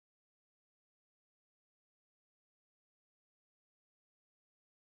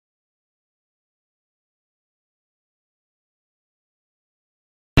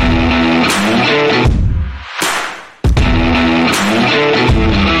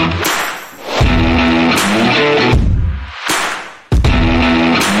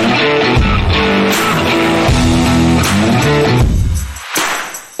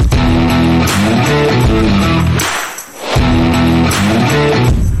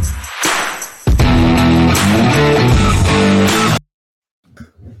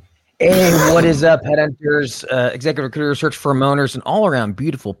Hey, what is up, headhunters, executive recruiter, search firm owners, and all around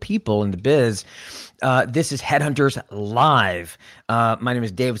beautiful people in the biz? This is Headhunters Live. My name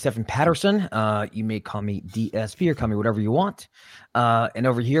is David Stephen Patterson. You may call me DSP or call me whatever you want. And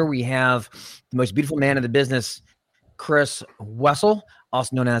over here we have the most beautiful man in the business, Chris Wessel,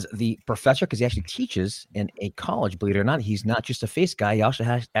 also known as the Professor, because he actually teaches in a college. Believe it or not, he's not just a face guy. He also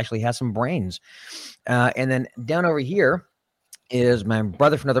actually has some brains. And then down over here is my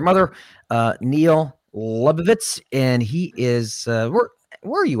brother from another mother, Neil Lebovitz, and he is where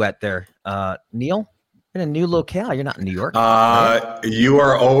are you at there, Neil? In a new locale. You're not in New York. Right? You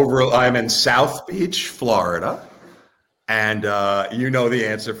are over. I'm in South Beach, Florida, and you know the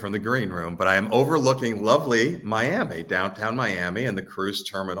answer from the green room. But I am overlooking lovely Miami, downtown Miami, and the cruise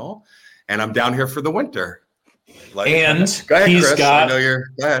terminal, and I'm down here for the winter. Go ahead, Chris. I know you're.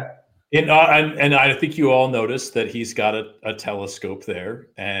 Go ahead. And I think you all noticed that he's got a telescope there,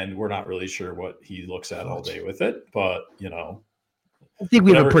 and we're not really sure what he looks at all day with it, but you know, I think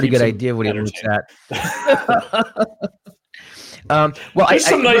we have a pretty good idea what he looks at. Well, there's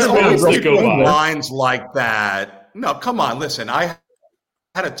some nice roads that go by. Lines like that. No, come on, listen. I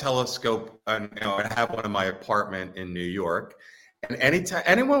had a telescope, I have one in my apartment in New York, and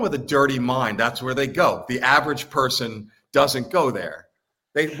anyone with a dirty mind, that's where they go. The average person doesn't go there.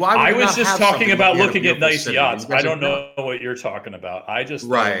 I was just talking about looking at nice yachts. I don't know what you're talking about. I just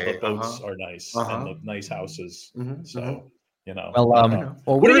think the boats are nice and the nice houses. So, you know.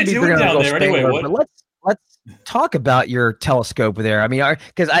 Well, what are you doing down there anyway? Let's talk about your telescope there. I mean,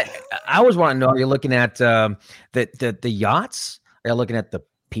 because I always want to know: are you looking at the yachts? Are you looking at the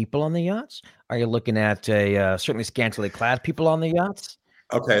people on the yachts? Are you looking at certainly scantily clad people on the yachts?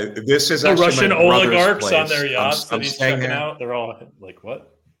 Okay, this is the actually Russian my oligarchs place. on their yachts that he's checking here. out. They're all like,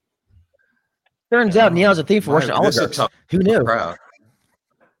 what? Turns out Neil's a thief for Russian oligarchs. Who knew?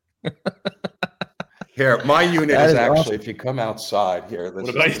 Here, my unit is actually, awesome. If you come outside here.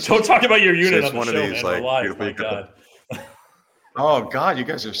 Don't talk about your unit on the show, man. Like, live, my God. Oh, God, you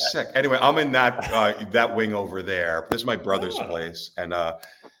guys are sick. Anyway, I'm in that wing over there. This is my brother's place, and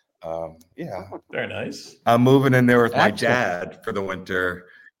yeah. Very nice. I'm moving in there with my dad for the winter,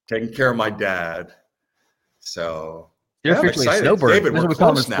 taking care of my dad. So you're officially a snowbird. David, we're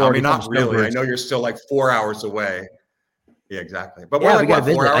close now. I mean, not really. I know you're still like 4 hours away. Yeah, exactly. But we're like, what,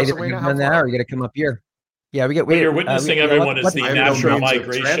 4 hours away now? Or you got to come up here. Yeah, you're witnessing everyone is the natural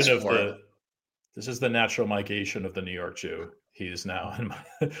migration of the. This is the natural migration of the New York Jew. He is now in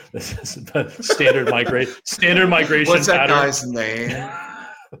this is the standard migration. What's that pattern. Guy's name?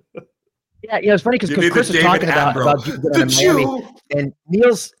 Yeah, it's funny because Chris was talking about Miami, and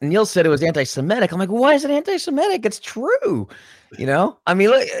Neil said it was anti-Semitic. I'm like, why is it anti-Semitic? It's true. I mean,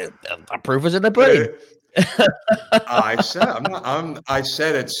 look, proof is in the pudding. I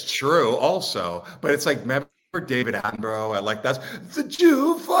said it's true also, but it's like, remember David Attenborough? I like that. The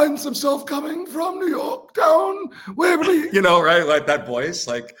Jew finds himself coming from New York down Waverly, right? Like that voice,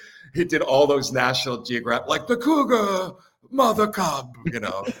 like he did all those National Geographic, like the cougar, mother cub,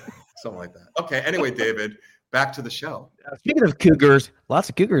 something like that. Okay. Anyway, David, back to the show. Speaking of cougars, lots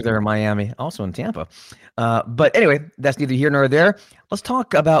of cougars there in Miami, also in Tampa. But anyway, that's neither here nor there. Let's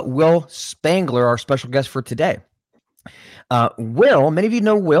talk about Will Spengler, our special guest for today. Will, many of you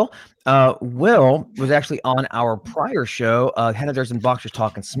know Will. Will was actually on our prior show, Headhunters and Boxers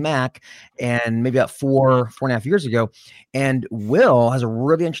Talking Smack, and maybe about four and a half years ago. And Will has a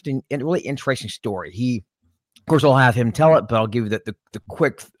really interesting story. He, of course, I'll have him tell it, but I'll give you the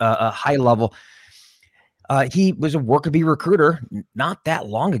quick, high level. He was a worker bee recruiter not that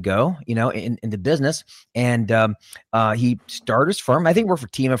long ago, in the business. And he started his firm. I think worked for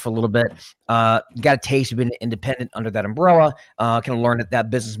Tima for a little bit. Got a taste of being independent under that umbrella. Kind of learned that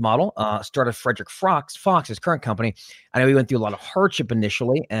business model. Started Frederick Fox, his current company. I know he went through a lot of hardship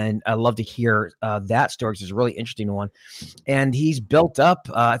initially, and I love to hear that story because it's a really interesting one. And he's built up,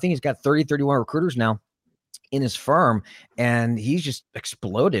 I think he's got 31 recruiters now in his firm, and he's just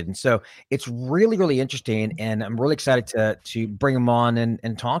exploded. And so it's really, really interesting. And I'm really excited to bring him on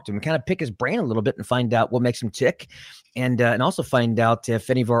and talk to him and kind of pick his brain a little bit and find out what makes him tick. And also find out if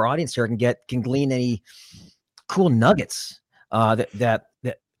any of our audience here can glean any cool nuggets that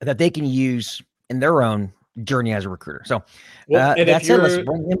they can use in their own journey as a recruiter. So that's it. Let's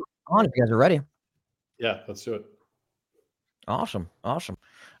bring him on if you guys are ready. Yeah, let's do it. Awesome. All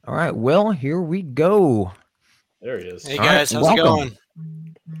right, Will, here we go. There he is. Hey guys, how's it going?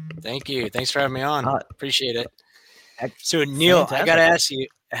 Thank you. Thanks for having me on. Appreciate it. So Neil, fantastic. I got to ask you,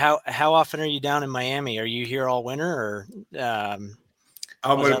 how often are you down in Miami? Are you here all winter, or? I'm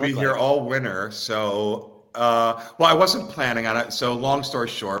going to be here all winter. So Well, I wasn't planning on it. So long story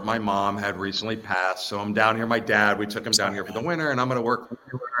short, my mom had recently passed. So I'm down here. My dad, we took him down here for the winter, and I'm going to work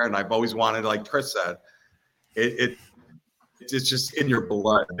everywhere. And I've always wanted, like Chris said, it's just in your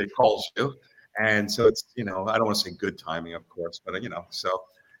blood. It calls you. And so it's, I don't want to say good timing, of course, but so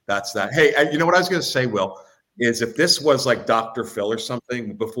that's that. Hey, you know what I was going to say, Will, is if this was like Dr. Phil or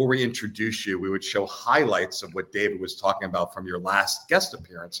something, before we introduce you, we would show highlights of what David was talking about from your last guest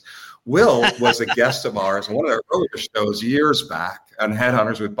appearance. Will was a guest of ours on one of our earlier shows years back on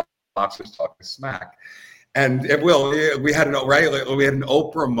Headhunters with Boxers Talking Smack. And Will, we had an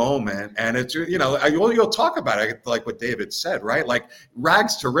Oprah moment, and it's you'll talk about it like what David said, right? Like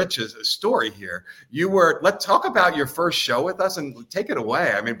rags to riches story here. Let's talk about your first show with us and take it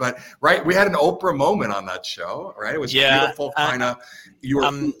away. I mean, but right, we had an Oprah moment on that show, right? It was beautiful, kind of. You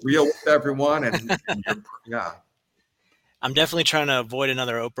were real with everyone, and yeah. I'm definitely trying to avoid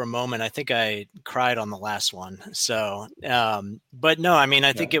another Oprah moment. I think I cried on the last one. So, but no, I mean,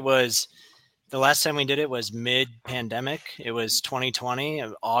 I think it was. The last time we did it was mid-pandemic. It was 2020,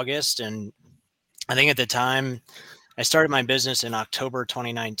 August. And I think at the time, I started my business in October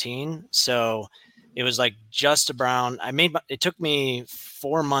 2019. So it was like just around, it took me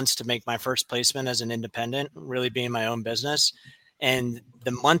 4 months to make my first placement as an independent, really being my own business. And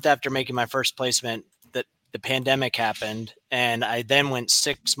the month after making my first placement, the pandemic happened. And I then went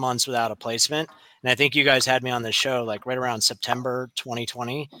 6 months without a placement. And I think you guys had me on the show like right around September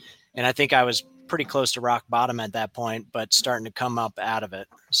 2020. And I think I was pretty close to rock bottom at that point, but starting to come up out of it.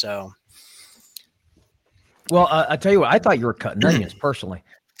 So, well, I tell you what, I thought you were cutting onions personally,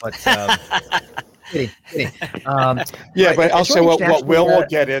 but kidding. Yeah, but I'll say what will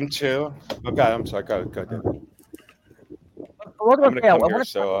get into. Oh God, I'm sorry. Go ahead. I'm going to come here,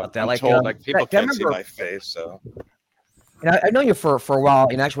 so I'm told people can't see my face. So, and I know you for a while.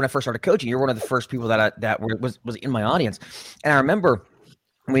 And actually, when I first started coaching, you were one of the first people that was in my audience, and I remember.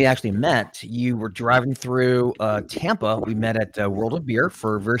 We actually met. You were driving through Tampa. We met at World of Beer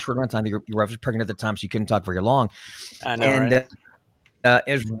for a very short amount of time. Your wife was pregnant at the time, so you couldn't talk very long. I know, and right?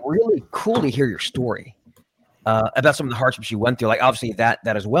 It was really cool to hear your story about some of the hardships you went through. Like obviously that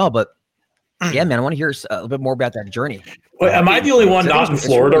as well, but yeah, man, I want to hear a little bit more about that journey. Wait, am I the only one not in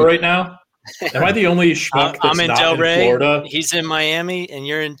Florida right now? Am I the only schmuck that's I'm in not Del Rey, in Florida? He's in Miami, and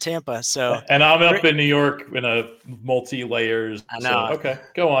you're in Tampa. So, and I'm up in New York in a multi-layers. I know. So, okay,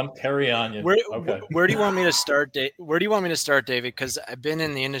 go on, carry on. Where do you want me to start, Where do you want me to start, David? Because I've been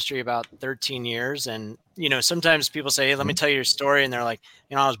in the industry about 13 years, and sometimes people say, "Hey, let me tell you your story," and they're like,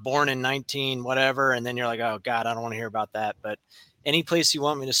 "I was born in 19 whatever," and then you're like, "Oh God, I don't want to hear about that." But any place you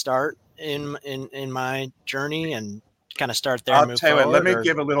want me to start in my journey and kind of start there. I'll tell you what, let me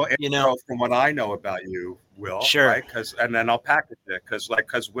give a little intro from what I know about you, Will. Sure. Right? And then I'll package it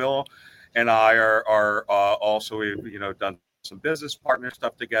because Will and I are also we've done some business partner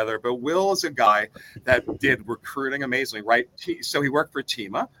stuff together. But Will is a guy that did recruiting amazingly, right? So he worked for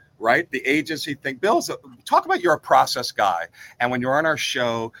Tima, right? The agency thing. Talk about you're a process guy, and when you're on our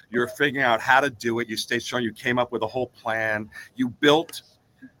show, you're figuring out how to do it. You stayed strong. You came up with a whole plan. You built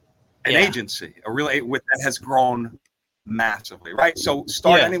an agency, that has grown massively, right? So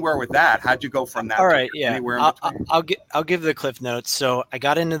start anywhere with that. How'd you go from that? All right, anywhere in between? I'll give the cliff notes. So I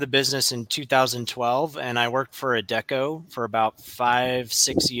got into the business in 2012, and I worked for Adecco for about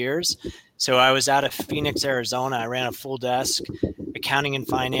 5-6 years. So I was out of Phoenix, Arizona. I ran a full desk, accounting and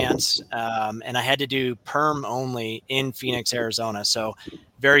finance, and I had to do perm only in Phoenix, Arizona. So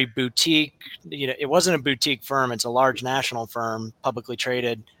very boutique. It wasn't a boutique firm. It's a large national firm, publicly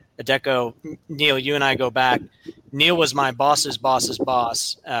traded. Adecco, Neil, you and I go back. Neil was my boss's boss's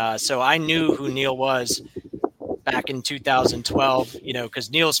boss. So I knew who Neil was back in 2012,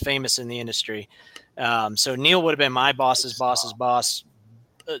 because Neil's famous in the industry. So Neil would have been my boss's boss's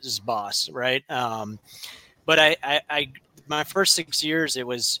boss, right? But I my first 6 years, it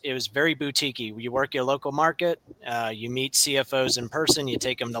was very boutique-y. You work your local market, you meet CFOs in person, you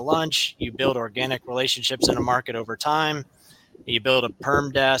take them to lunch, you build organic relationships in a market over time. You build a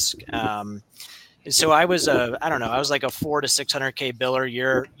perm desk. So I was I was like a $400,000 to $600,000 biller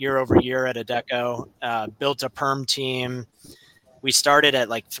year over year at Adecco. Built a perm team. We started at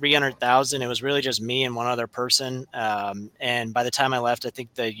like 300,000. It was really just me and one other person. And by the time I left, I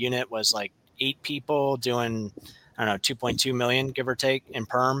think the unit was like 8 people doing, 2.2 million, give or take, in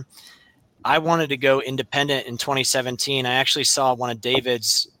perm. I wanted to go independent in 2017. I actually saw one of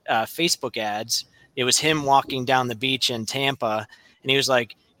David's Facebook ads. It was him walking down the beach in Tampa, and he was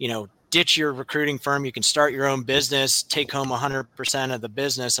like, ditch your recruiting firm. You can start your own business, take home 100% of the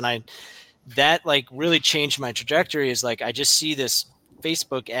business. And that like really changed my trajectory. Is like, I just see this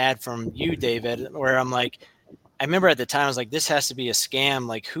Facebook ad from you, David, where I'm like, I remember at the time I was like, this has to be a scam.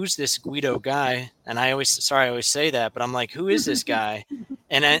 Like, who's this Guido guy? And I always say that, but I'm like, who is this guy?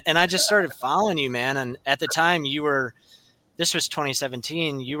 And I just started following you, man. And at the time this was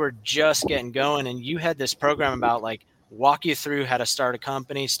 2017, you were just getting going, and you had this program about like walk you through how to start a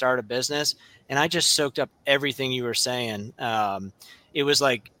company, start a business. And I just soaked up everything you were saying. It was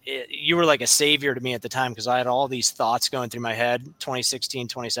like, you were like a savior to me at the time, because I had all these thoughts going through my head, 2016,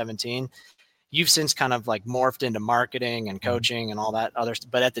 2017. You've since kind of like morphed into marketing and coaching and all that other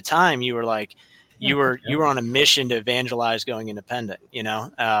stuff. But at the time you were like, you were on a mission to evangelize going independent, you know?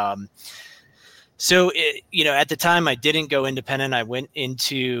 So, at the time I didn't go independent. I went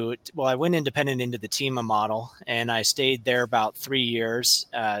independent into the Tima model, and I stayed there about 3 years,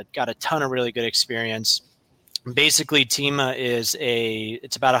 got a ton of really good experience. Basically, Tima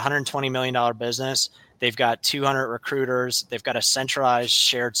it's about $120 million business. They've got 200 recruiters. They've got a centralized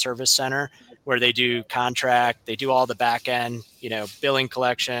shared service center where they do contract, they do all the back end, billing,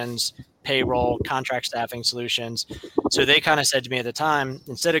 collections, payroll, contract staffing solutions. So they kind of said to me at the time,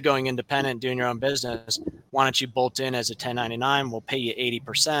 instead of going independent, doing your own business, why don't you bolt in as a 1099? We'll pay you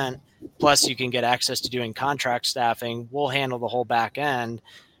 80%. Plus you can get access to doing contract staffing. We'll handle the whole back end.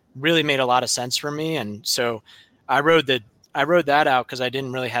 Really made a lot of sense for me. And so I rode that out because I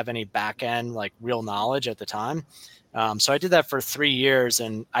didn't really have any back end, like real knowledge at the time. So I did that for 3 years,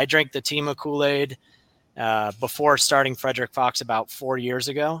 and I drank the Tima Kool-Aid before starting Frederick Fox about 4 years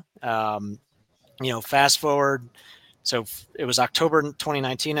ago. Fast forward. So it was October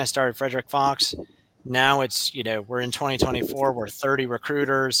 2019. I started Frederick Fox. Now it's, we're in 2024. We're 30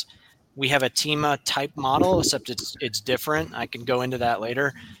 recruiters. We have a Tima type model, except it's different. I can go into that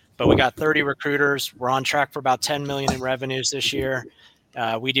later. But we got 30 recruiters. We're on track for about 10 million in revenues this year.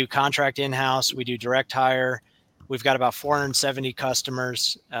 We do contract in-house. We do direct hire. We've got about 470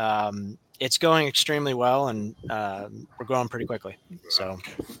 customers. It's going extremely well, and we're growing pretty quickly. So,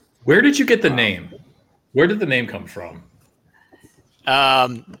 where did you get the name? Where did the name come from?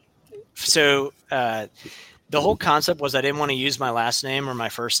 The whole concept was I didn't want to use my last name or my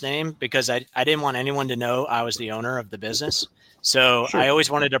first name because I didn't want anyone to know I was the owner of the business. So sure. I always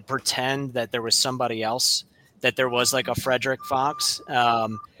wanted to pretend that there was somebody else, that there was like a Frederick Fox,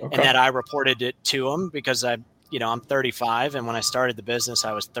 and that I reported it to him because I'm 35, and when I started the business,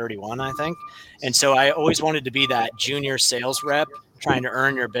 I was 31, I think. And so I always wanted to be that junior sales rep trying to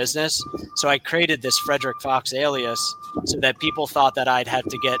earn your business. So I created this Frederick Fox alias so that people thought that I'd have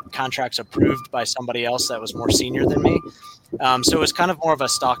to get contracts approved by somebody else that was more senior than me. So it was kind of more of a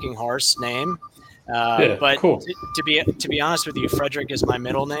stalking horse name. But cool. to be honest with you, Frederick is my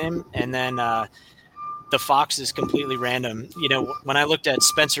middle name. And then the Fox is completely random. When I looked at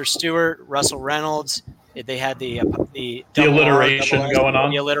Spencer Stewart, Russell Reynolds, they had the alliteration going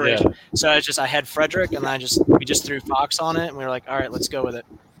on. The alliteration. Yeah. So I had Frederick, and we just threw Fox on it, and we were like, all right, let's go with it.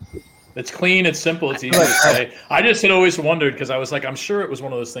 It's clean, it's simple, it's easy to say. I just had always wondered, because I was like, I'm sure it was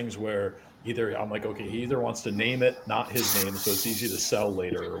one of those things where I'm like, okay, he either wants to name it, not his name, so it's easy to sell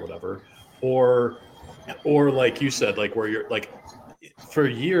later or whatever, or like you said, like where you're like, for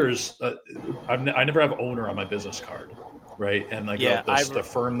years, I never have owner on my business card. Right. And like the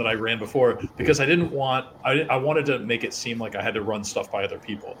firm that I ran before, because I wanted to make it seem like I had to run stuff by other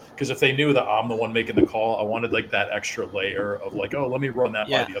people. Because if they knew that I'm the one making the call, I wanted like that extra layer of like, oh, let me run that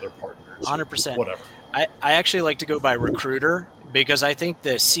by the other partners. 100%. Whatever. I actually like to go by recruiter, because I think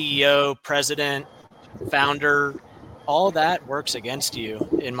the CEO, president, founder, all that works against you,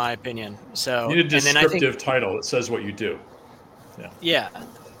 in my opinion. So you need a descriptive title that says what you do. Yeah.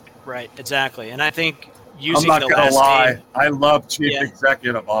 Right. Exactly. And I think, I'm not going to lie. I love Chief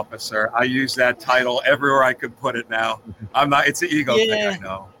Executive Officer. I use that title everywhere I could put it now. I'm not. It's an ego thing. I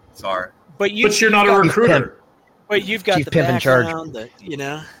know. Sorry. But you're not a recruiter. But you've got the background that,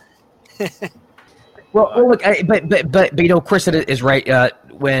 Well, look, but Chris is right.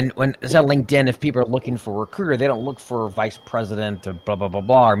 When it's on LinkedIn, if people are looking for a recruiter, they don't look for vice president or blah blah blah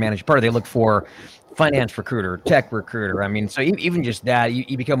blah or managing partner. They look for finance recruiter, tech recruiter. I mean, so even just that,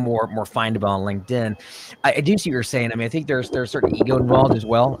 you become more findable on LinkedIn. I do see what you're saying. I mean, I think there's certain ego involved as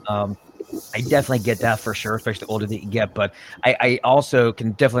well. I definitely get that for sure, especially the older that you get. But I also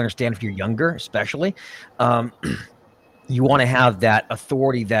can definitely understand if you're younger, especially, you want to have that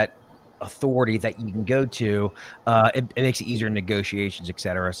authority that you can go to. It makes it easier in negotiations, et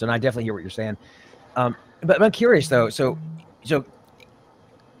cetera. So I definitely hear what you're saying. But I'm curious though. So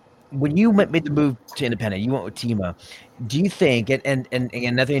when you made the move to independent, you went with Tima. Do you think, and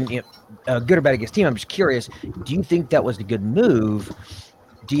nothing good or bad against Tima, I'm just curious, do you think that was a good move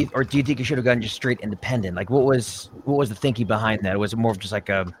do you think you should have gone just straight independent? Like, what was the thinking behind that? Was it more of just like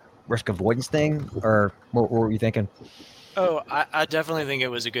a risk avoidance thing, or what were you thinking? Oh, I definitely think it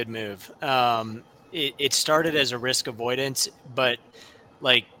was a good move. It started as a risk avoidance, but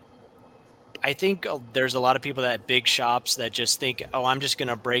like I think there's a lot of people at big shops that just think, oh, I'm just going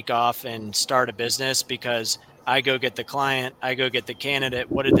to break off and start a business because I go get the client, I go get the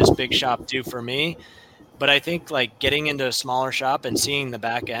candidate. What did this big shop do for me? But I think like getting into a smaller shop and seeing the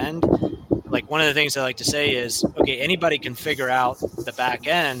back end, like one of the things I like to say is, okay, anybody can figure out the back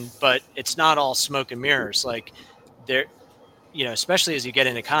end, but it's not all smoke and mirrors. Like there, especially as you get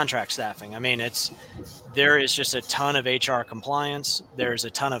into contract staffing. I mean, there is just a ton of HR compliance. There's a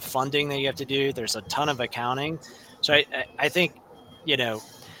ton of funding that you have to do. There's a ton of accounting. So I think,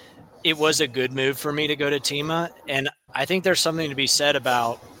 it was a good move for me to go to Tima. And I think there's something to be said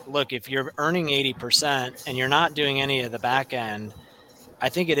about, look, if you're earning 80% and you're not doing any of the back end, I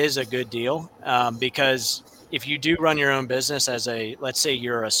think it is a good deal because if you do run your own business let's say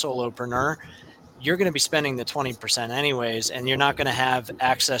you're a solopreneur, you're going to be spending the 20% anyways, and you're not going to have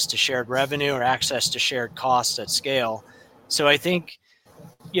access to shared revenue or access to shared costs at scale. So I think,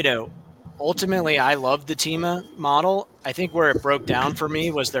 ultimately I love the Tima model. I think where it broke down for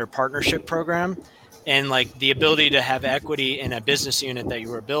me was their partnership program and like the ability to have equity in a business unit that you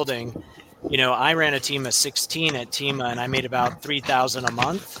were building. I ran a team of 16 at Tima and I made about 3,000 a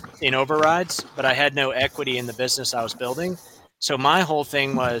month in overrides, but I had no equity in the business I was building. So my whole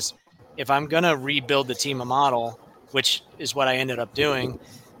thing was, if I'm going to rebuild the Tima model, which is what I ended up doing,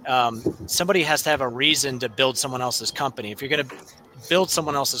 somebody has to have a reason to build someone else's company. If you're going to build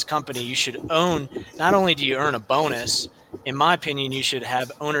someone else's company, you should own, not only do you earn a bonus, in my opinion, you should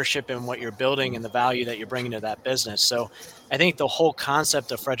have ownership in what you're building and the value that you're bringing to that business. So I think the whole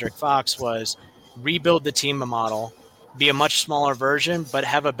concept of Frederick Fox was rebuild the Tima model, be a much smaller version, but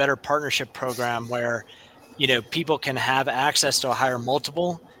have a better partnership program where, people can have access to a higher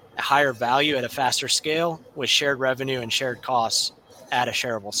multiple, a higher value at a faster scale with shared revenue and shared costs at a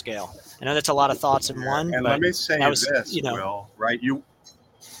shareable scale. I know that's a lot of thoughts in one. And but let me say this, Will, right? You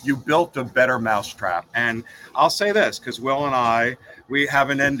built a better mousetrap. And I'll say this, because Will and I, we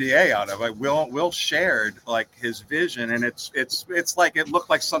have an NDA out of it. Will shared like his vision, and it's like it looked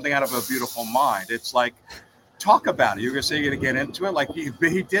like something out of a beautiful mind. It's like, talk about it. You're gonna say you're gonna get into it. Like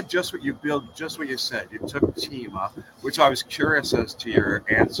he did just what you built, just what you said. You took Tima, which I was curious as to your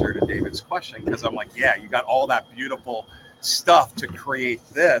answer to David's question, because I'm like, yeah, you got all that beautiful stuff to create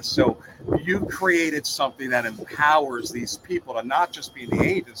this. So you created something that empowers these people to not just be the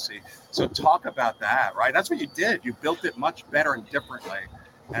agency. So talk about that, right? That's what you did. You built it much better and differently,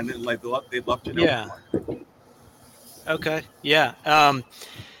 and they'd love to know. Yeah. More. Okay. Yeah.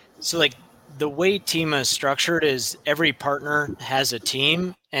 So like the way Tima is structured is every partner has a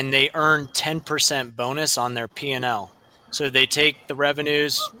team and they earn 10% bonus on their P&L. So they take the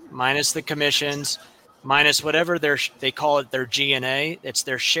revenues minus the commissions, minus whatever they call it their G&A. It's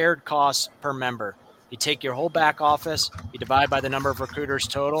their shared costs per member. You take your whole back office, you divide by the number of recruiters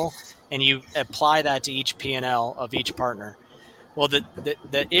total, and you apply that to each P&L of each partner. Well,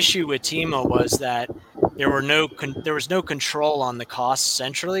 the issue with Tima was that there was no control on the costs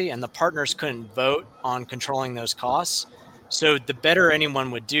centrally, and the partners couldn't vote on controlling those costs. So the better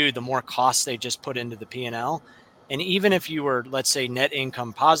anyone would do, the more costs they just put into the P&L. And even if you were, let's say, net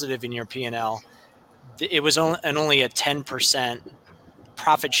income positive in your P&L, it was only a 10%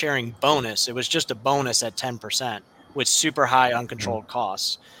 profit sharing bonus. It was just a bonus at 10% with super high uncontrolled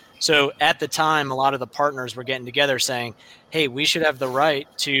costs. So at the time, a lot of the partners were getting together saying, hey, we should have the right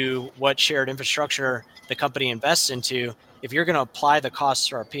to what shared infrastructure the company invests into. If you're going to apply the costs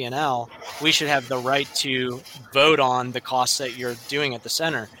to our P&L, we should have the right to vote on the costs that you're doing at the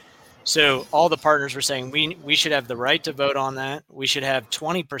center. So all the partners were saying we should have the right to vote on that. We should have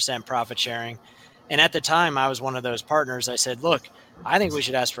 20% profit sharing. And at the time, I was one of those partners. I said, look, I think we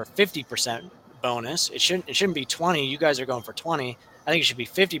should ask for 50% bonus. It shouldn't be 20. You guys are going for 20. I think it should be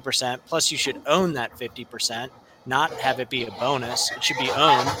 50%. Plus, you should own that 50%, not have it be a bonus. It should be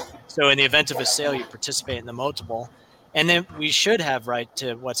owned. So in the event of a sale, you participate in the multiple. And then we should have right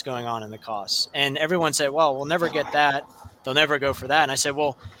to what's going on in the costs. And everyone said, well, we'll never get that. They'll never go for that. And I said,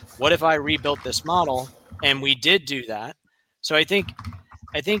 well, what if I rebuilt this model? And we did do that. So I think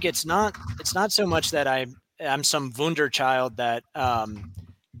it's not so much that I'm some Wunderchild that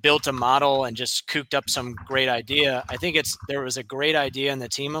built a model and just cooked up some great idea. I think there was a great idea in the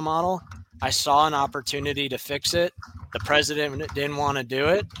Tima model. I saw an opportunity to fix it. The president didn't want to do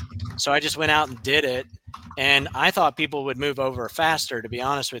it, so I just went out and did it. And I thought people would move over faster, to be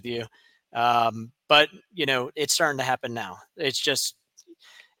honest with you. But it's starting to happen now. It's just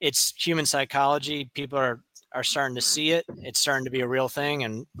it's human psychology. People are starting to see it. It's starting to be a real thing,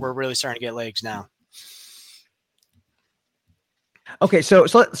 and we're really starting to get legs now. Okay, so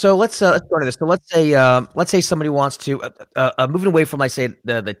let's go into this. So let's say somebody wants to moving away from, like, say,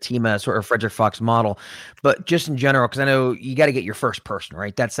 the team sort of Frederick Fox model, but just in general, because I know you got to get your first person,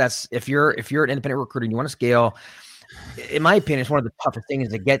 right? That's if you're an independent recruiter and you want to scale. In my opinion, it's one of the toughest things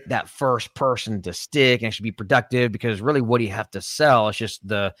to get that first person to stick and actually be productive, because really, what do you have to sell? It's just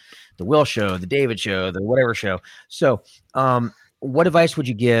the Will show, the David show, the whatever show. So, what advice would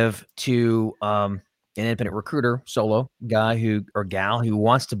you give to an independent recruiter, solo guy or gal who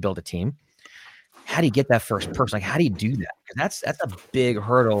wants to build a team? How do you get that first person? Like, how do you do that? Because that's a big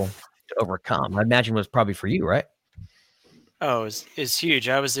hurdle to overcome. I imagine it was probably for you, right? Oh, it's huge.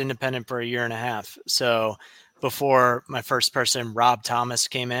 I was independent for 1.5 years. So before my first person, Rob Thomas,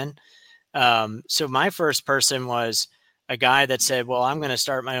 came in. So my first person was a guy that said, well, I'm going to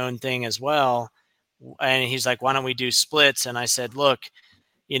start my own thing as well. And he's like, why don't we do splits? And I said, look,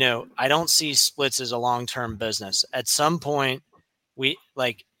 I don't see splits as a long-term business. At some point,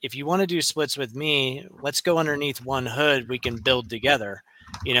 if you want to do splits with me, let's go underneath one hood. We can build together.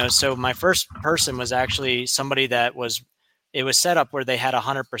 So my first person was actually somebody it was set up where they had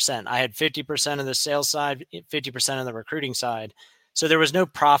 100%. I had 50% of the sales side, 50% of the recruiting side. So there was no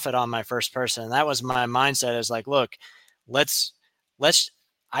profit on my first person. That was my mindset, is like, look,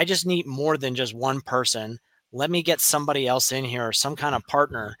 I just need more than just one person. Let me get somebody else in here, or some kind of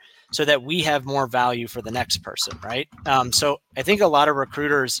partner, so that we have more value for the next person. Right. So I think a lot of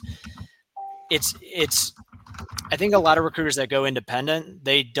recruiters, I think a lot of recruiters that go independent,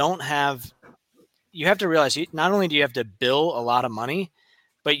 you have to realize, not only do you have to bill a lot of money,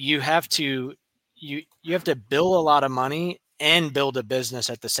 but you have to bill a lot of money and build a business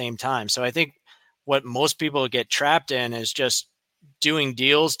at the same time. So I think what most people get trapped in is just doing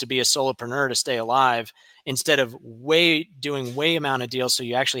deals to be a solopreneur to stay alive, instead of doing way amount of deals so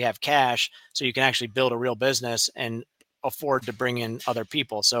you actually have cash, so you can actually build a real business and afford to bring in other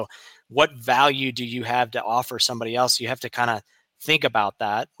people. So what value do you have to offer somebody else? You have to kind of think about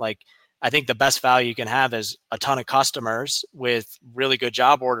that. Like, I think the best value you can have is a ton of customers with really good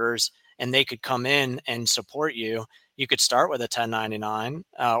job orders, and they could come in and support you. You could start with a 1099,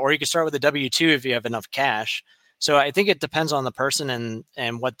 or you could start with a W-2 if you have enough cash. So I think it depends on the person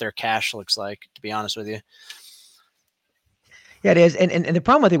and what their cash looks like, to be honest with you. Yeah, it is. And the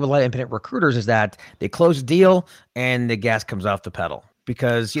problem I think with a lot of independent recruiters is that they close a deal and the gas comes off the pedal,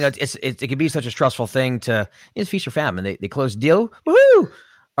 because it can be such a stressful thing to feast or famine. They close the deal, woohoo!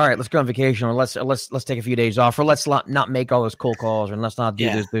 All right, let's go on vacation, or let's take a few days off, or let's not make all those cold calls, or let's not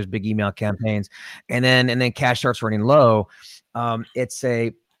do those big email campaigns, and then cash starts running low. It's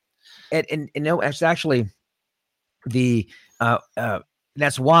actually the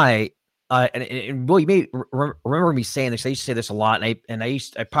that's why. And Will, you may remember me saying this. I used to say this a lot, and I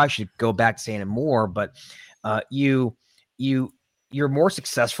probably should go back to saying it more. But you're more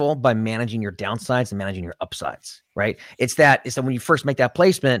successful by managing your downsides and managing your upsides, right? It's that when you first make that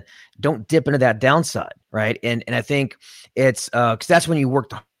placement, don't dip into that downside, right? And I think it's because that's when you work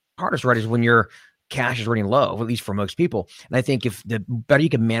the hardest, right? Is when your cash is running low, at least for most people. And I think if the better you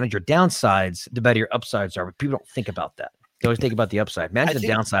can manage your downsides, the better your upsides are. But people don't think about that. They always think about the upside. Managing the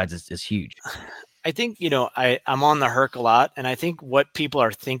downsides is huge. I think, I'm on the Herc a lot, and I think what people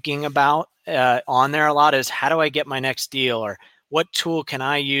are thinking about on there a lot is, how do I get my next deal, or what tool can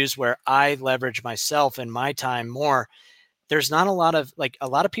I use where I leverage myself and my time more? There's not a lot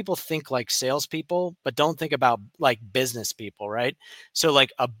of people think like salespeople, but don't think about like business people, right? So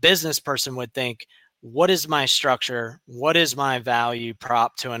like a business person would think, what is my structure? What is my value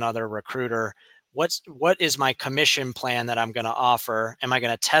prop to another recruiter? What is my commission plan that I'm going to offer? Am I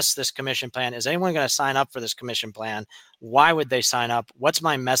going to test this commission plan? Is anyone going to sign up for this commission plan? Why would they sign up? What's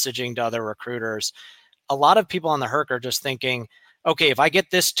my messaging to other recruiters? A lot of people on the Herc are just thinking, okay, if I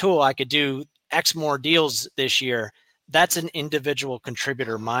get this tool, I could do X more deals this year. That's an individual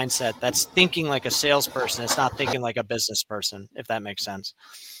contributor mindset. That's thinking like a salesperson. It's not thinking like a business person, if that makes sense.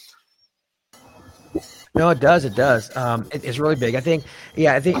 No, it does. It does. It's really big. I think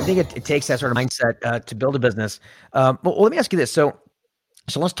it takes that sort of mindset to build a business. Well, let me ask you this. So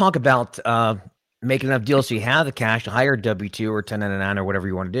let's talk about making enough deals so you have the cash to hire W-2 or 1099 or whatever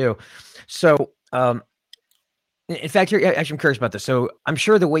you want to do. So, in fact, actually, I'm curious about this. So I'm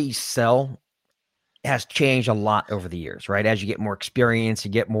sure the way you sell has changed a lot over the years, right? As you get more experience,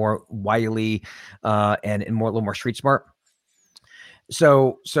 you get more wily and a little more street smart.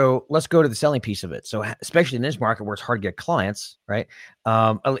 So let's go to the selling piece of it. So especially in this market where it's hard to get clients, right?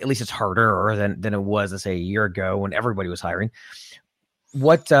 At least it's harder than it was, let's say, a year ago when everybody was hiring.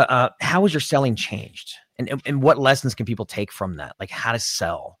 how has your selling changed, and what lessons can people take from that? Like how to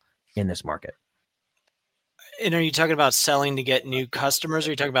sell in this market. And are you talking about selling to get new customers, or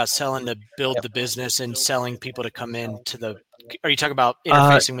are you talking about selling to build the business and selling people to come in are you talking about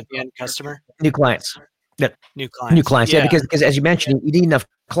interfacing with the end customer? New clients. Yeah. New clients. Yeah, because as you mentioned, you need enough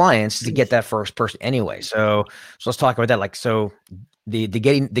clients to get that first person anyway. So let's talk about that. Like, so the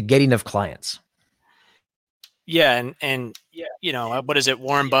getting of clients. Yeah. And what is it?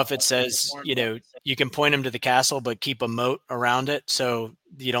 Warren Buffett says, you can point them to the castle, but keep a moat around it, so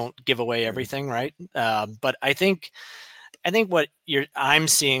you don't give away everything. Right. But I think what I'm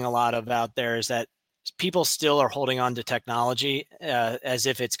seeing a lot of out there is that people still are holding on to technology as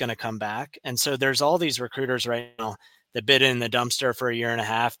if it's going to come back. And so there's all these recruiters right now that bid in the dumpster for a year and a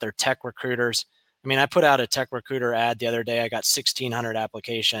half. They're tech recruiters. I mean, I put out a tech recruiter ad the other day. I got 1,600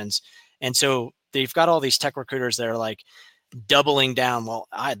 applications. And so they've got all these tech recruiters that are like doubling down. Well,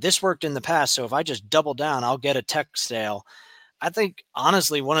 this worked in the past, so if I just double down, I'll get a tech sale. I think,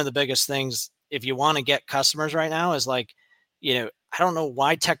 honestly, one of the biggest things, if you want to get customers right now, is like, I don't know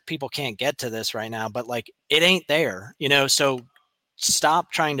why tech people can't get to this right now, but like it ain't there, so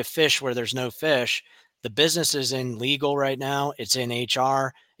stop trying to fish where there's no fish. The business is in legal right now. It's in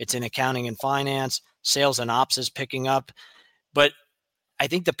HR. It's in accounting and finance. Sales and ops is picking up. But I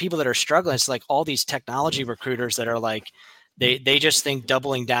think the people that are struggling, it's like all these technology recruiters that are like, they just think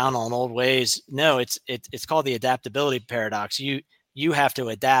doubling down on old ways. No, it's called the adaptability paradox. You have to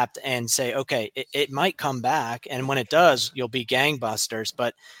adapt and say, okay, it might come back. And when it does, you'll be gangbusters,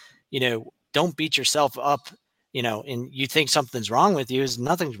 but don't beat yourself up, and you think something's wrong with you.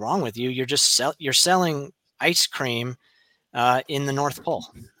 Nothing's wrong with you. You're just you're selling ice cream in the North Pole.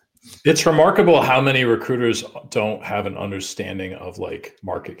 It's remarkable how many recruiters don't have an understanding of like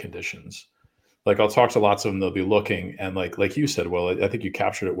market conditions. Like I'll talk to lots of them, they'll be looking, and like you said, Will, I think you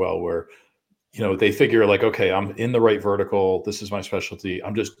captured it well, where they figure like, okay, I'm in the right vertical. This is my specialty.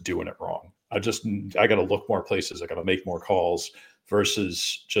 I'm just doing it wrong. I got to look more places. I got to make more calls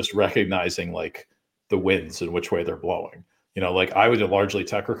versus just recognizing like the winds and which way they're blowing. Like I was largely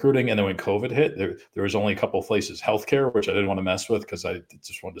tech recruiting. And then when COVID hit, there was only a couple of places, healthcare, which I didn't want to mess with because I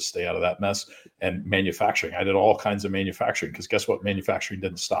just wanted to stay out of that mess, and manufacturing. I did all kinds of manufacturing because guess what? Manufacturing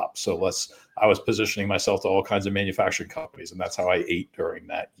didn't stop. So I was positioning myself to all kinds of manufacturing companies. And that's how I ate during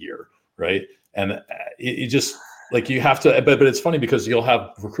that year. Right. And you just like, you have to, but it's funny because you'll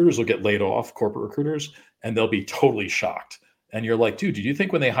have recruiters will get laid off, corporate recruiters, and they'll be totally shocked. And you're like, dude, did you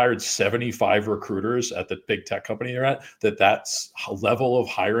think when they hired 75 recruiters at the big tech company you're at, that's level of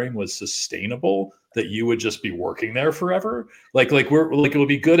hiring was sustainable, that you would just be working there forever? Like it would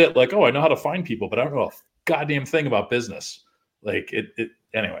be good at like, oh, I know how to find people, but I don't know a goddamn thing about business. Like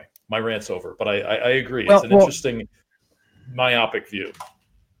anyway, my rant's over, but I agree. It's an interesting myopic view.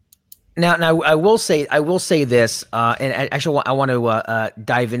 Now, I will say this, and actually, I want to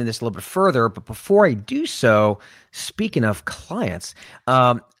dive into this a little bit further. But before I do so, speaking of clients,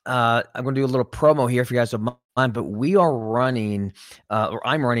 I'm going to do a little promo here if you guys don't mind. But we are running, or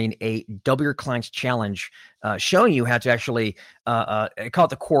I'm running a Double Your Clients Challenge, showing you how to actually I call it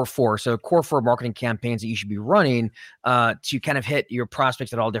the core four. So core four marketing campaigns that you should be running to kind of hit your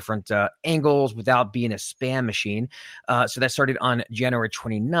prospects at all different angles without being a spam machine. So that started on January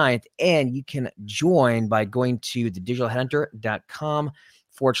 29th, and you can join by going to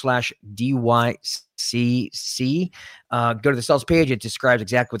thedigitalheadhunter.com/DYCC. Go to the sales page. It describes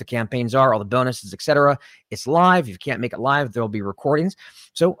exactly what the campaigns are, all the bonuses, etc. It's live. If you can't make it live, there'll be recordings.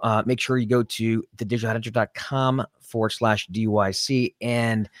 So make sure you go to thedigitalheadhunter.com/DYC.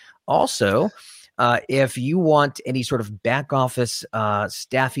 And also, if you want any sort of back office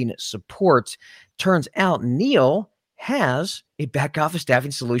staffing support, turns out Neil has a back office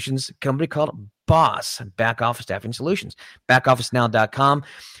staffing solutions company called Boss, Back Office Staffing Solutions, backofficenow.com.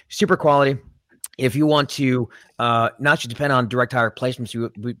 Super quality. If you want to not just depend on direct hire placements, you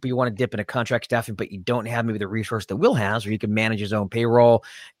want to dip into contract staffing, but you don't have maybe the resource that Will has, or you can manage his own payroll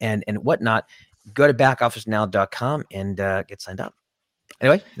and whatnot, go to backofficenow.com and get signed up.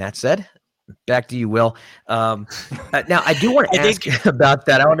 Anyway, that said, back to you, Will. Now, I do want to ask about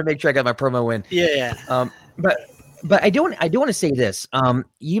that. I want to make sure I got my promo in. Yeah. But I do want to say this.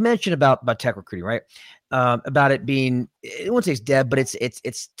 You mentioned about tech recruiting, right? About it being, I won't say it's dead, but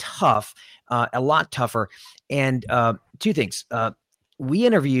it's tough, a lot tougher. And two things. We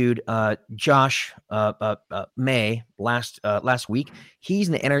interviewed Josh May last week. He's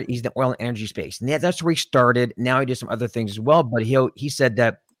in the oil and energy space, and that's where he started. Now he did some other things as well. But he said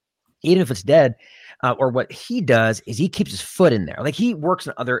that even if it's dead. Or what he does is he keeps his foot in there. Like he works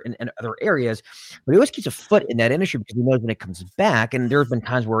in other areas, but he always keeps a foot in that industry because he knows when it comes back. And there's been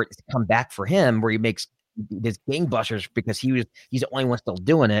times where it's come back for him where he makes his gangbusters because he's the only one still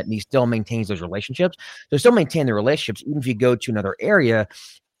doing it, and he still maintains those relationships. So still maintain the relationships even if you go to another area,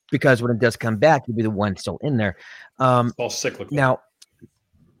 because when it does come back, you'll be the one still in there. It's all cyclical. Now,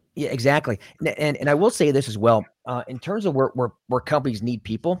 yeah, exactly. And I will say this as well. In terms of where companies need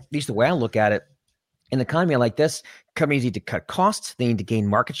people, at least the way I look at it, in an economy like this, companies need to cut costs. They need to gain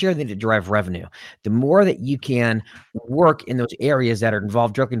market share. They need to drive revenue. The more that you can work in those areas that are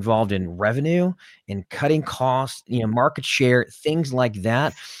directly involved in revenue and cutting costs, market share, things like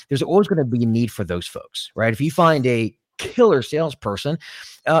that, there's always going to be a need for those folks, right? If you find a killer salesperson,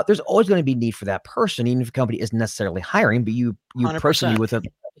 there's always going to be need for that person, even if a company isn't necessarily hiring, but you 100%. personally with a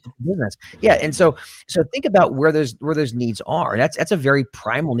business. Yeah. And so think about where those needs are. That's a very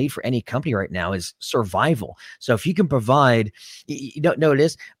primal need for any company right now, is survival. So if you can provide, you don't know it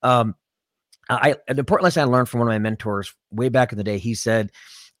is, an important lesson I learned from one of my mentors way back in the day. He said,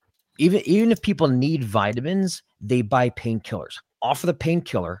 even if people need vitamins, they buy painkillers. Offer the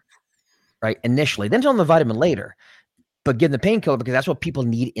painkiller, right, initially, then tell them the vitamin later. But give them the painkiller because that's what people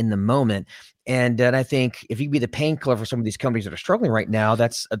need in the moment. And I think if you can be the painkiller for some of these companies that are struggling right now,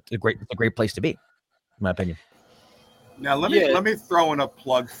 that's a great place to be, in my opinion. Now let me throw in a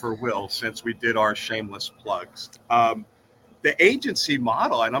plug for Will, since we did our shameless plugs. The agency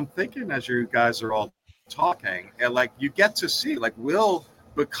model, and I'm thinking as you guys are all talking, and like you get to see, like Will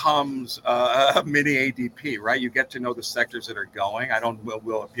becomes a mini ADP, right? You get to know the sectors that are going.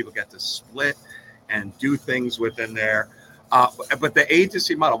 Will people get to split and do things within there. But the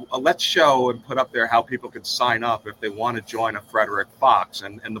agency model, let's show and put up there how people could sign up if they want to join a Frederick Fox.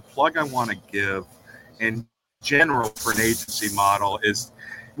 And the plug I want to give in general for an agency model is,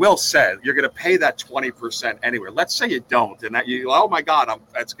 Will said, you're going to pay that 20% anywhere. Let's say you don't, and that oh my God,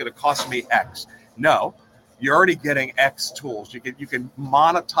 that's going to cost me X. No, you're already getting X tools. You can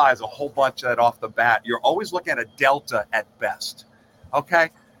monetize a whole bunch of that off the bat. You're always looking at a delta at best. Okay.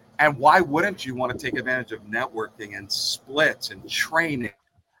 And why wouldn't you want to take advantage of networking and splits and training,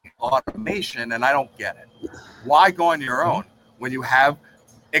 automation? And I don't get it. Why go on your own when you have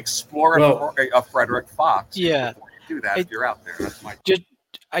a Frederick Fox? Yeah. Before you do that, if you're out there. That's my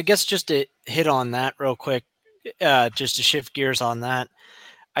I guess just to hit on that real quick, just to shift gears on that.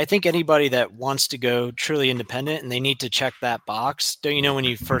 I think anybody that wants to go truly independent and they need to check that box. Don't you know, when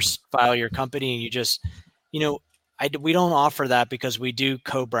you first file your company, you just, we don't offer that because we do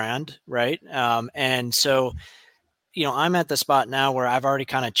co-brand, right? And so, I'm at the spot now where I've already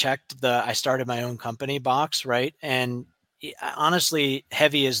kind of checked I started my own company box, right? And honestly,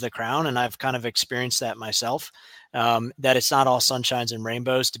 heavy is the crown, and I've kind of experienced that myself, that it's not all sunshines and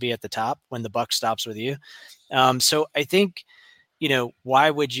rainbows to be at the top when the buck stops with you. So I think,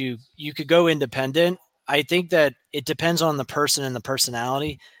 why would you could go independent. I think that it depends on the person and the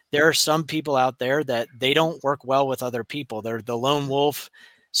personality. There are some people out there that they don't work well with other people. They're the lone wolf.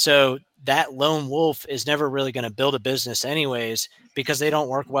 So that lone wolf is never really going to build a business anyways, because they don't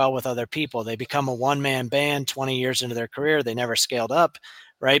work well with other people. They become a one-man band 20 years into their career. They never scaled up,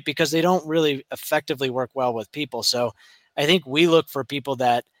 right? Because they don't really effectively work well with people. So I think we look for people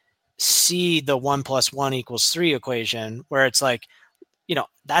that see the 1 + 1 = 3 equation, where it's like,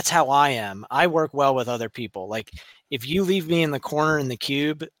 that's how I am. I work well with other people. Like, if you leave me in the corner in the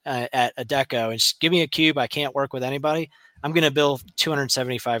cube at a deco and just give me a cube, I can't work with anybody, I'm going to bill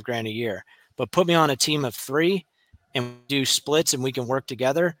 $275,000 a year. But put me on a team of 3 and do splits and we can work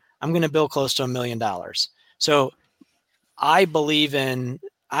together, I'm going to bill close to $1 million. So I believe in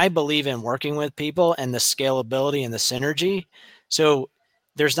working with people and the scalability and the synergy. So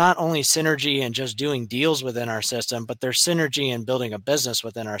there's not only synergy in just doing deals within our system, but there's synergy in building a business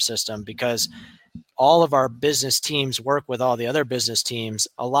within our system, because all of our business teams work with all the other business teams.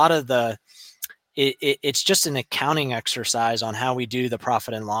 A lot of it's just an accounting exercise on how we do the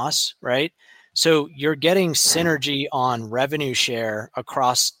profit and loss, right? So you're getting synergy on revenue share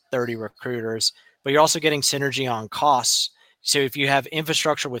across 30 recruiters, but you're also getting synergy on costs. So if you have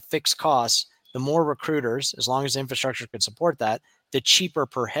infrastructure with fixed costs, the more recruiters, as long as the infrastructure could support that, the cheaper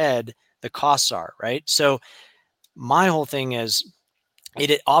per head the costs are, right? So my whole thing is,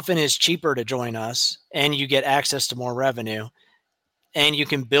 it often is cheaper to join us, and you get access to more revenue, and you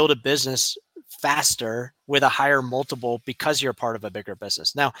can build a business faster with a higher multiple because you're part of a bigger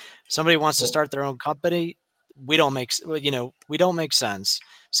business. Now, if somebody wants to start their own company, we don't make sense.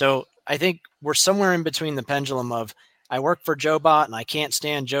 So I think we're somewhere in between the pendulum of, I work for JoeBot and I can't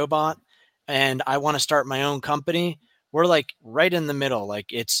stand JoeBot, and I want to start my own company. We're like right in the middle.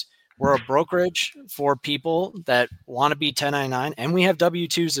 Like, We're a brokerage for people that want to be 1099, and we have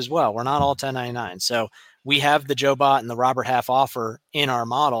W-2s as well. We're not all 1099. So we have the Joe Bot and the Robert Half offer in our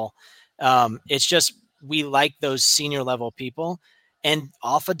model. It's just we like those senior level people. And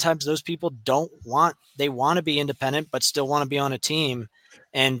oftentimes those people they want to be independent, but still want to be on a team.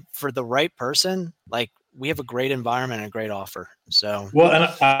 And for the right person, like, we have a great environment and a great offer. So, well, and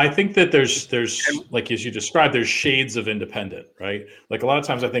I think that there's like, as you described, there's shades of independent, right? Like, a lot of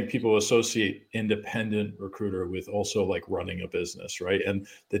times I think people associate independent recruiter with also like running a business, right? And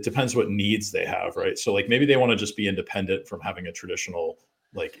it depends what needs they have, right? So like, maybe they want to just be independent from having a traditional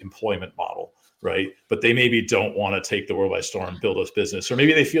like employment model, right? But they maybe don't want to take the world by storm, build a business, or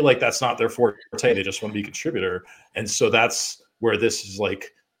maybe they feel like that's not their forte. They just want to be a contributor. And so that's where this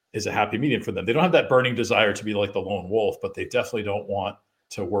is a happy medium for them. They don't have that burning desire to be like the lone wolf, but they definitely don't want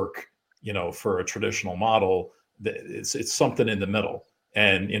to work, for a traditional model. It's something in the middle.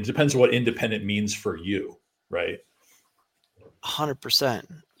 And it depends on what independent means for you, right? 100%.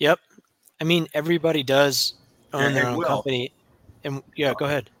 Yep. I mean, everybody does own their own company. And yeah, go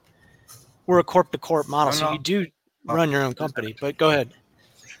ahead. We're a corp to corp model, so you do run your own company, but go ahead.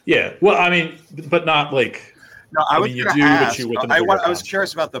 Yeah. Well, I mean, but not like, no, I was going to ask. I was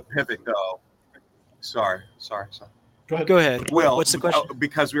curious about the pivot though. Sorry. Go ahead. Will, what's the question?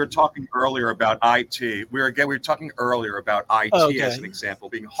 Because we were talking earlier about IT. We were talking earlier about IT as an example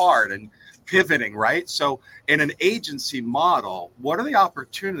being hard and pivoting, right? So in an agency model, what are the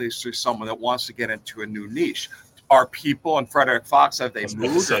opportunities for someone that wants to get into a new niche? Are people in Frederick Fox, have they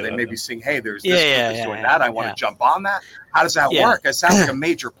moved? Are they maybe seeing, hey, there's this business doing that. I want to jump on that. How does that work? It sounds like a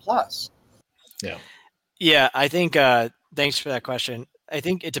major plus. Yeah. Yeah, I think, thanks for that question. I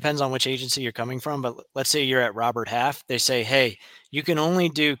think it depends on which agency you're coming from, but let's say you're at Robert Half. They say, hey, you can only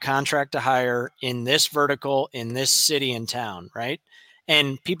do contract to hire in this vertical, in this city and town, right?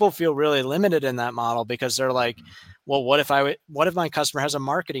 And people feel really limited in that model because they're like, well, what if my customer has a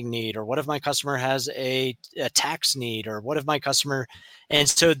marketing need, or what if my customer has a tax need, or what if my customer, and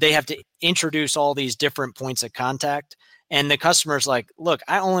so they have to introduce all these different points of contact. And the customer's like, look,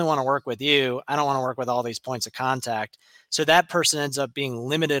 I only want to work with you. I don't want to work with all these points of contact. So that person ends up being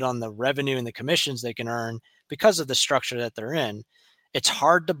limited on the revenue and the commissions they can earn because of the structure that they're in. It's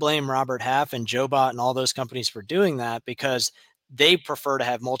hard to blame Robert Half and JoeBot and all those companies for doing that, because they prefer to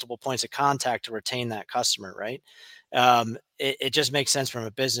have multiple points of contact to retain that customer, right? It just makes sense from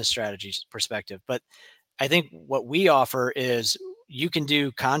a business strategy perspective. But I think what we offer is you can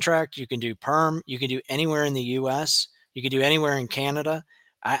do contract, you can do perm, you can do anywhere in the US, you can do anywhere in Canada.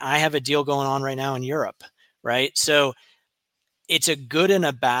 I have a deal going on right now in Europe, right? So it's a good and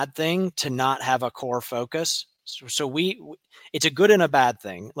a bad thing to not have a core focus. So it's a good and a bad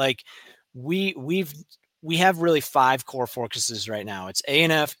thing. Like we have really 5 core focuses right now. It's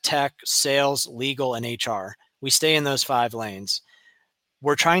A&F, tech, sales, legal, and HR. We stay in those 5 lanes.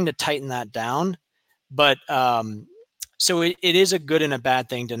 We're trying to tighten that down, but so it is a good and a bad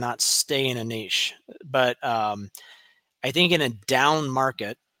thing to not stay in a niche. But I think in a down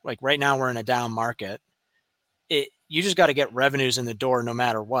market, like right now we're in a down market, you just got to get revenues in the door no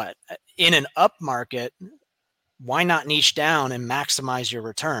matter what. In an up market, why not niche down and maximize your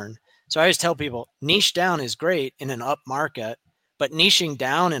return? So I always tell people, niche down is great in an up market, but niching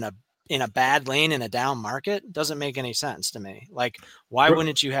down in a bad lane in a down market doesn't make any sense to me. Like, why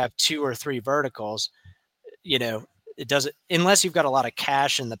wouldn't you have 2 or 3 verticals? It doesn't, unless you've got a lot of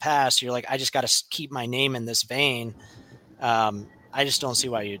cash in the past. You're like, I just got to keep my name in this vein. I just don't see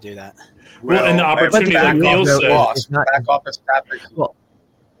why you do that. Well, and the opportunity, like Neil said, back office tactics.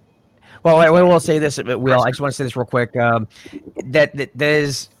 Well, I will say this, Will. I just want to say this real quick. That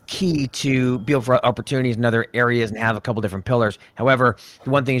is key to be able for opportunities in other areas and have a couple different pillars. However, the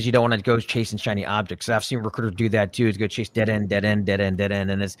one thing is you don't want to go chasing shiny objects. I've seen recruiters do that too, is go chase dead end,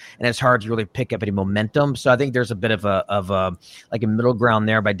 and it's hard to really pick up any momentum. So I think there's a bit of a like a middle ground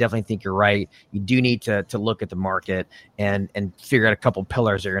there, but I definitely think you're right. You do need to look at the market and figure out a couple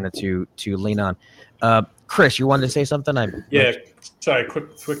pillars you're going to lean on. Chris, you wanted to say something? Sorry,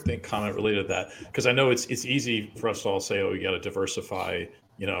 quick thing, comment related to that, because I know it's easy for us to all say, oh, you got to diversify,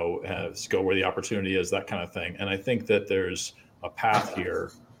 go where the opportunity is, that kind of thing. And I think that there's a path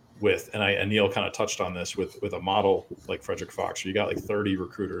here and Neil kind of touched on this with a model like Frederick Fox, where you got like 30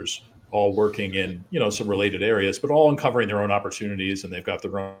 recruiters all working in, some related areas, but all uncovering their own opportunities, and they've got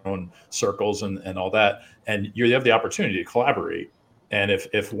their own circles and all that. And you have the opportunity to collaborate. And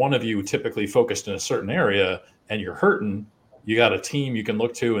if one of you typically focused in a certain area and you're hurting, you got a team you can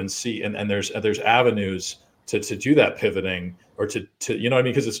look to and see, and there's avenues to do that pivoting, or to you know what I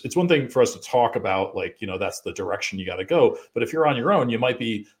mean? Because it's one thing for us to talk about, like, you know, that's the direction you got to go. But if you're on your own, you might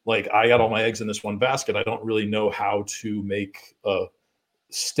be like, I got all my eggs in this one basket. I don't really know how to make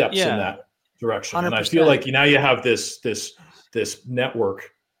steps in that direction. 100%. And I feel like now you have this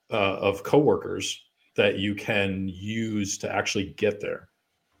network of coworkers that you can use to actually get there.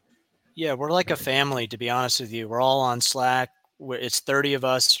 Yeah, we're like a family, to be honest with you. We're all on Slack. It's 30 of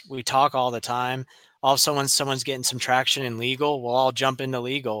us. We talk all the time. All of a sudden, someone's getting some traction in legal, we'll all jump into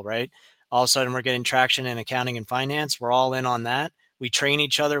legal, right? All of a sudden, we're getting traction in accounting and finance. We're all in on that. We train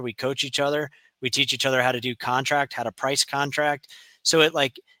each other. We coach each other. We teach each other how to do contract, how to price contract. So it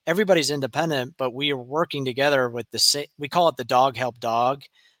like everybody's independent, but we are working together with the same. We call it the dog help dog,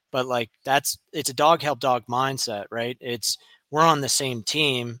 but like it's a dog help dog mindset, right? We're on the same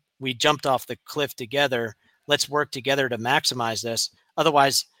team. We jumped off the cliff together. Let's work together to maximize this.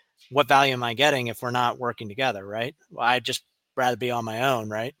 Otherwise, what value am I getting if we're not working together, right? I'd just rather be on my own,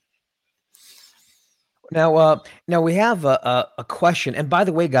 right? Now we have a question. And by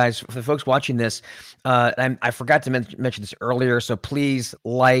the way, guys, for the folks watching this, I forgot to mention this earlier. So please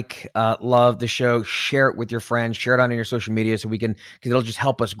love the show, share it with your friends, share it on your social media because it'll just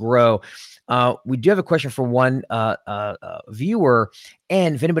help us grow. We do have a question for one viewer,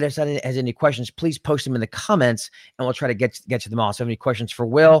 and if anybody has any questions, please post them in the comments, and we'll try to get to them all. So if you have any questions for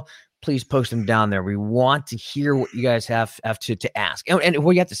Will, please post them down there. We want to hear what you guys have to ask, and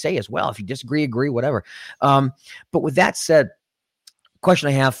what you have to say as well. If you disagree, agree, whatever. But with that said, question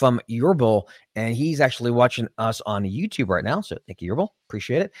I have from Yurbal, and he's actually watching us on YouTube right now. So thank you, Yurbal.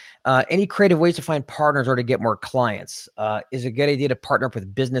 Appreciate it. Any creative ways to find partners or to get more clients? Is it a good idea to partner up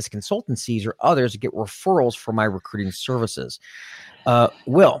with business consultancies or others to get referrals for my recruiting services?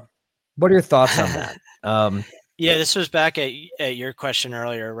 Will, what are your thoughts on that? Yeah, this was back at your question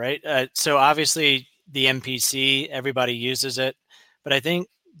earlier, right? So obviously the MPC, everybody uses it, but I think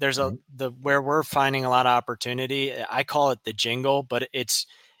there's where we're finding a lot of opportunity. I call it the jingle, but it's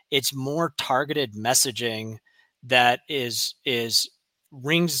more targeted messaging that is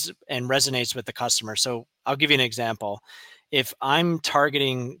rings and resonates with the customer. So I'll give you an example. If I'm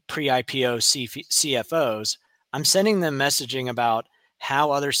targeting pre-IPO CFOs, I'm sending them messaging about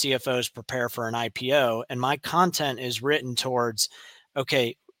how other CFOs prepare for an IPO. And my content is written towards,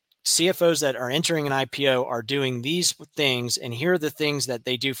 okay, CFOs that are entering an IPO are doing these things, and here are the things that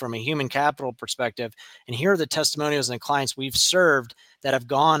they do from a human capital perspective, and here are the testimonials and clients we've served that have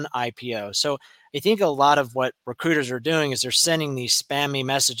gone IPO. So I think a lot of what recruiters are doing is they're sending these spammy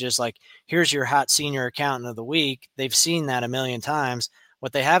messages like, here's your hot senior accountant of the week. They've seen that a million times.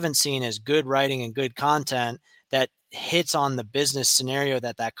 What they haven't seen is good writing and good content that hits on the business scenario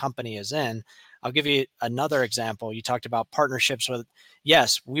that company is in. I'll give you another example. You talked about partnerships with,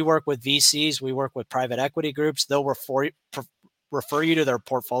 yes, we work with VCs, we work with private equity groups. They'll refer you to their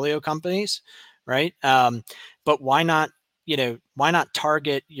portfolio companies, right? But why not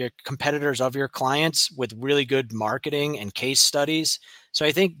target your competitors of your clients with really good marketing and case studies? So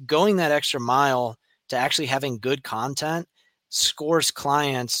I think going that extra mile to actually having good content scores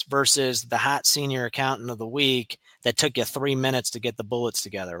clients versus the hot senior accountant of the week that took you 3 minutes to get the bullets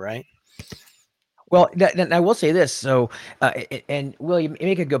together, right? Well, I will say this. So, and Will, you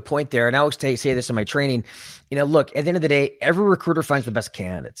make a good point there. And I always say this in my training. Look, at the end of the day, every recruiter finds the best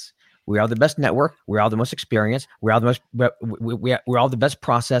candidates. We are the best network. We're all the most experienced. We're all the most. We're all the best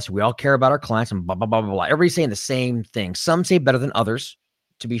process. We all care about our clients and blah blah blah blah blah. Everybody's saying the same thing. Some say better than others,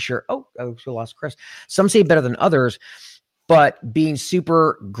 to be sure. Oh, I still lost Chris. Some say better than others, but being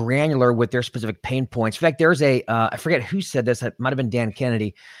super granular with their specific pain points. In fact, there's I forget who said this. It might have been Dan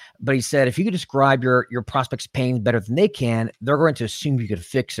Kennedy. But he said, if you could describe your prospect's pain better than they can, they're going to assume you could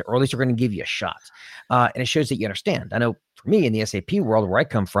fix it, or at least they're going to give you a shot. And it shows that you understand. I know for me in the SAP world where I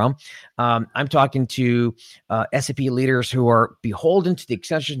come from, I'm talking to SAP leaders who are beholden to the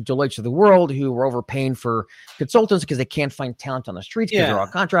Accentures and Deloittes of the world, who are overpaying for consultants because they can't find talent on the streets because they're all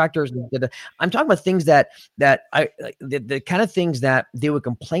contractors. I'm talking about things the kind of things that they would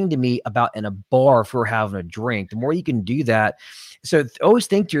complain to me about in a bar if we're having a drink. The more you can do that. So always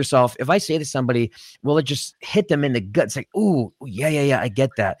think to yourself, if I say to somebody, will it just hit them in the gut? It's like, ooh, yeah, I get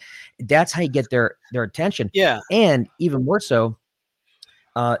that. That's how you get their attention. Yeah. And even more so,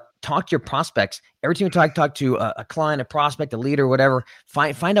 talk to your prospects. Every time you talk to a client, a prospect, a leader, whatever,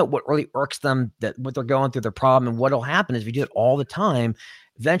 find out what really irks them, what they're going through, their problem. And what'll happen is if you do it all the time,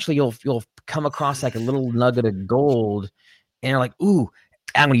 eventually you'll come across like a little nugget of gold, and you're like, ooh,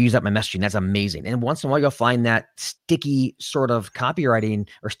 I'm going to use up my messaging. That's amazing. And once in a while, you'll find that sticky sort of copywriting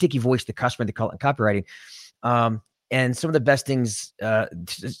or sticky voice to customer. They call it copywriting. and some of the best things, some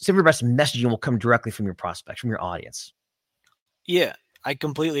of your best messaging will come directly from your prospects, from your audience. Yeah, I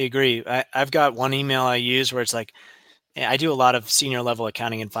completely agree. I've got one email I use where it's like, I do a lot of senior level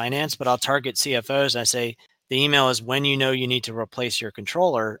accounting and finance, but I'll target CFOs. I say the email is when you know you need to replace your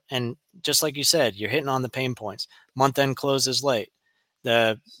controller. And just like you said, you're hitting on the pain points. Month end close is late.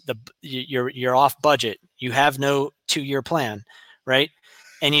 You're off budget. You have no 2-year plan, right?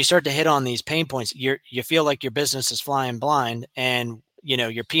 And you start to hit on these pain points. You feel like your business is flying blind, and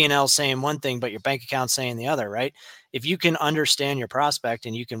your P&L saying one thing, but your bank account saying the other, right? If you can understand your prospect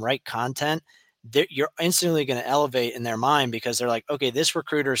and you can write content, you're instantly going to elevate in their mind, because they're like, okay, this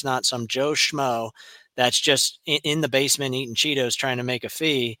recruiter is not some Joe Schmo that's just in the basement eating Cheetos trying to make a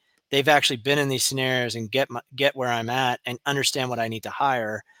fee. They've actually been in these scenarios and get where I'm at and understand what I need to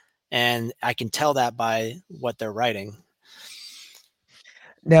hire. And I can tell that by what they're writing.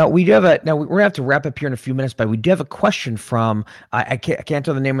 Now we're gonna have to wrap up here in a few minutes, but we do have a question from I can't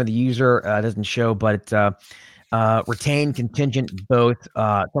tell the name of the user. It doesn't show, but retain, contingent, both. So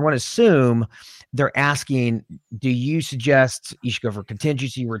I'm going to assume they're asking, do you suggest you should go for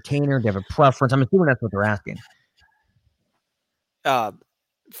contingency, retainer? Do you have a preference? I'm assuming that's what they're asking.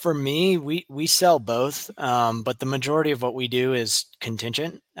 For me, we sell both, but the majority of what we do is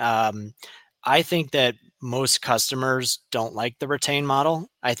contingent. I think that most customers don't like the retain model.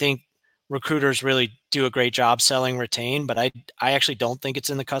 I think recruiters really do a great job selling retain, but I actually don't think it's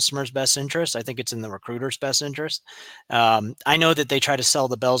in the customer's best interest. I think it's in the recruiter's best interest. I know that they try to sell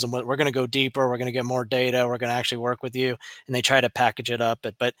the bells and we're going to go deeper, we're going to get more data, we're going to actually work with you, and they try to package it up.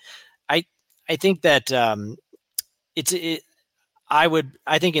 But I think that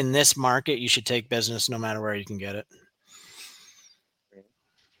I think in this market you should take business no matter where you can get it.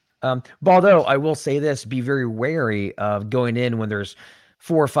 Although I will say this, be very wary of going in when there's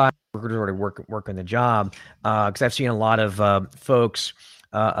 4 or 5 recruiters already working the job. Because I've seen a lot of folks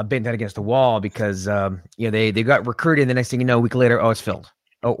bent that against the wall because they got recruited, and the next thing you know, a week later, it's filled.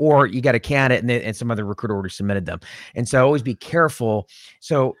 Or you got a candidate and some other recruiter already submitted them. And so always be careful.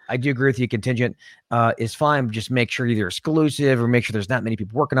 So I do agree with you. Contingent is fine. But just make sure you're exclusive or make sure there's not many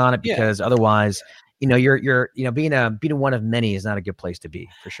people working on it, because otherwise, you're being one of many is not a good place to be,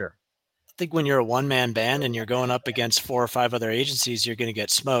 for sure. I think when you're a one-man band and you're going up against 4 or 5 other agencies, you're going to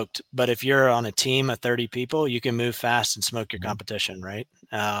get smoked. But if you're on a team of 30 people, you can move fast and smoke your competition, right?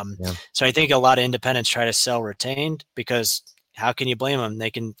 So I think a lot of independents try to sell retained, because how can you blame them? They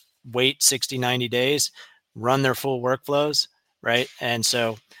can wait 60, 90 days, run their full workflows, right? And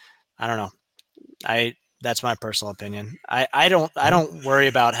so I don't know. That's my personal opinion. I don't worry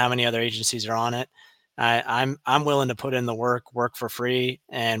about how many other agencies are on it. I'm willing to put in the work for free,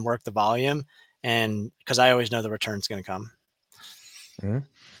 and work the volume, and because I always know the return's going to come. Mm-hmm.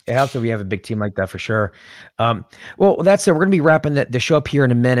 It helps that we have a big team like that, for sure. Well, that's it. We're going to be wrapping the show up here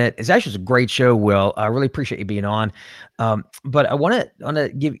in a minute. It's actually a great show, Will. I really appreciate you being on. But I want to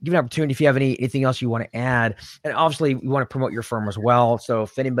give an opportunity if you have anything else you want to add. And obviously, we want to promote your firm as well. So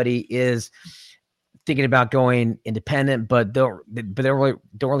if anybody is thinking about going independent, but they don't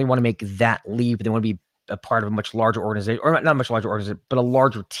really want to make that leap, they want to be a part of a much larger organization, or not much larger organization, but a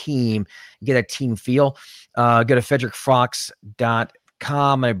larger team, get a team feel, go to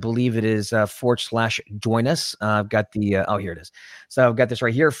frederickfox.com. I believe it is /join us. I've got the, here it is. So I've got this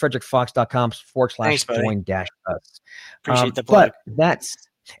right here, frederickfox.com /join-us. Appreciate the plug. But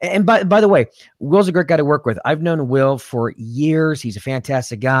and by the way, Will's a great guy to work with. I've known Will for years. He's a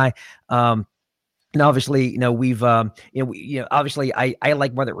fantastic guy. And obviously, we've, obviously I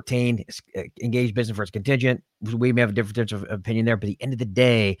like more that retained, engaged business versus contingent. We may have a difference of opinion there, but at the end of the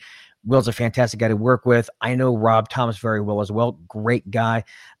day, Will's a fantastic guy to work with. I know Rob Thomas very well as well. Great guy.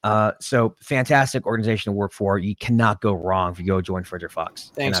 So fantastic organization to work for. You cannot go wrong if you go join Frederick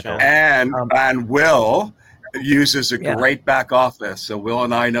Fox. Thanks, man. And Will uses a great back office. So Will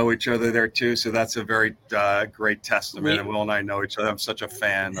and I know each other there too. So that's a very great testament. And Will and I know each other. I'm such a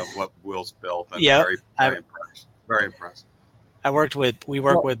fan of what Will's built. I'm very impressed. Very impressed. We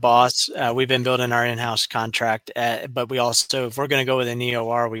work with Boss. We've been building our in-house contract, but we also, if we're going to go with an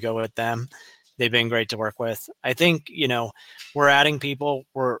EOR, we go with them. They've been great to work with. I think, we're adding people.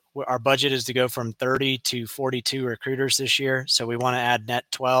 Our budget is to go from 30 to 42 recruiters this year. So we want to add net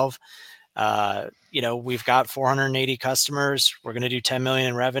 12. We've got 480 customers. We're going to do 10 million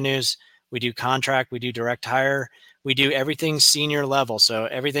in revenues. We do contract, we do direct hire, we do everything senior level. So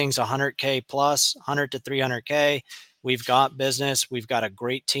everything's 100K plus, 100 to 300K. We've got business. We've got a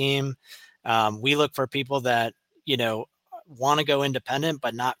great team. We look for people that, want to go independent,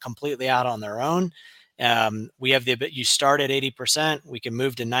 but not completely out on their own. We have you start at 80%, we can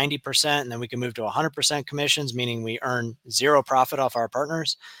move to 90%, and then we can move to 100% commissions, meaning we earn zero profit off our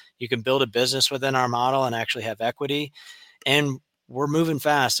partners. You can build a business within our model and actually have equity. And we're moving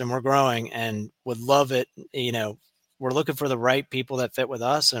fast and we're growing and would love it. We're looking for the right people that fit with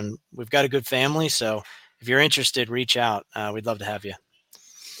us, and we've got a good family. So if you're interested, reach out. We'd love to have you.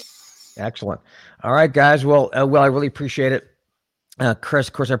 Excellent. All right, guys. Well, I really appreciate it. Chris,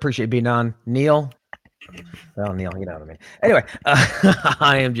 of course, I appreciate being on. Neil. Well, Neil, you know what I mean. Anyway,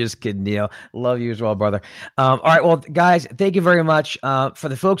 I am just kidding, Neil. Love you as well, brother. All right. Well, guys, thank you very much. For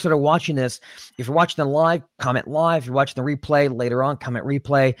the folks that are watching this, if you're watching the live, comment live. If you're watching the replay later on, comment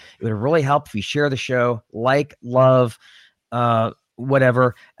replay. It would really help if you share the show, love,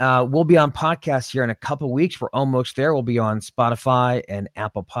 whatever. We'll be on podcasts here in a couple of weeks. We're almost there. We'll be on Spotify and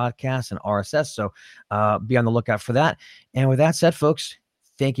Apple Podcasts and RSS. So be on the lookout for that. And with that said, folks,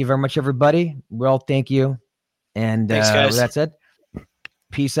 thank you very much, everybody. Well, thank you. And thanks, guys. with that said,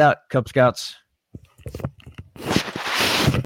 peace out, Cub Scouts.